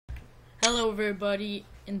Hello everybody,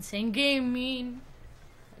 Insane Gaming.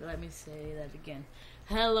 Let me say that again.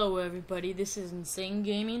 Hello everybody, this is Insane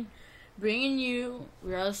Gaming, bringing you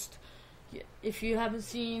Rust. If you haven't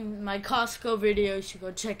seen my Costco video, you should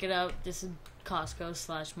go check it out. This is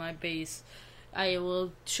Costco / my base. I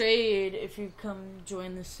will trade if you come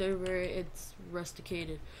join the server. It's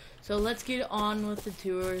rusticated. So let's get on with the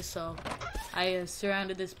tour. So I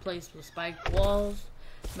surrounded this place with spiked walls,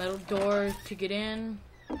 metal door to get in,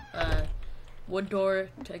 wood door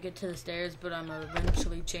to get to the stairs, but I'm gonna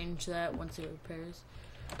eventually change that once it repairs.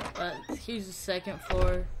 Here's the second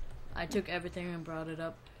floor. I took everything and brought it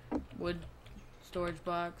up. Wood storage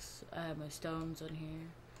box. I have my stones on here,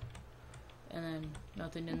 and then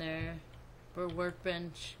nothing in there. For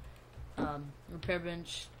workbench, repair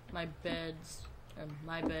bench, my beds,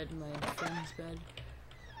 my bed, and my friend's bed.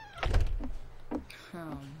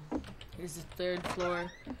 Here's the third floor.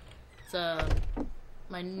 It's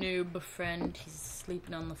my noob friend. He's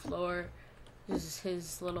sleeping on the floor. This is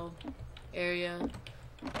his little area,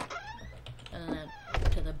 and then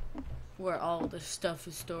to the where all the stuff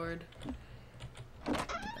is stored. The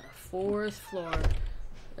fourth floor.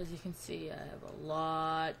 As you can see, I have a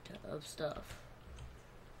lot of stuff.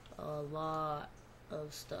 I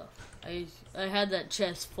had that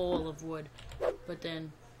chest full of wood, but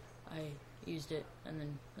then I used it, and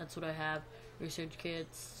then that's what I have. Research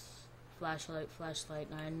kits, flashlight,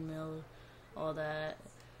 9mm, all that.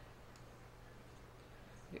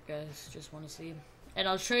 You guys just want to see. And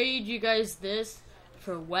I'll trade you guys this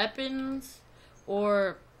for weapons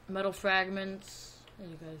or metal fragments. As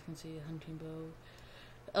you guys can see, a hunting bow.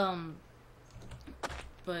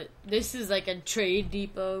 But this is like a trade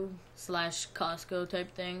depot / Costco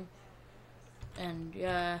type thing. And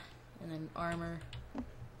yeah, and then armor.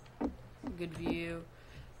 Good view.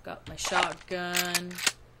 Got my shotgun,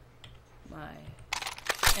 my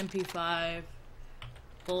MP5,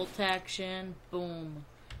 bolt action, boom.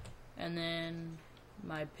 And then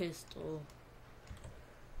my pistol.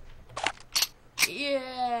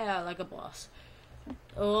 Yeah, like a boss.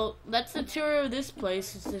 Well, that's the tour of this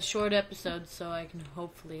place. It's a short episode, so I can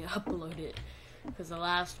hopefully upload it, because the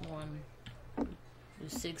last one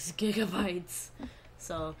was 6 gigabytes.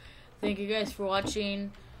 So, thank you guys for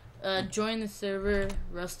watching. Join the server,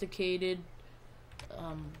 Rusticated.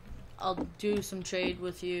 I'll do some trade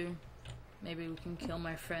with you. Maybe we can kill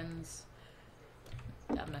my friends.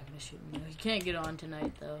 I'm not gonna shoot him. He can't get on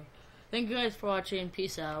tonight, though. Thank you guys for watching.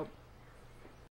 Peace out.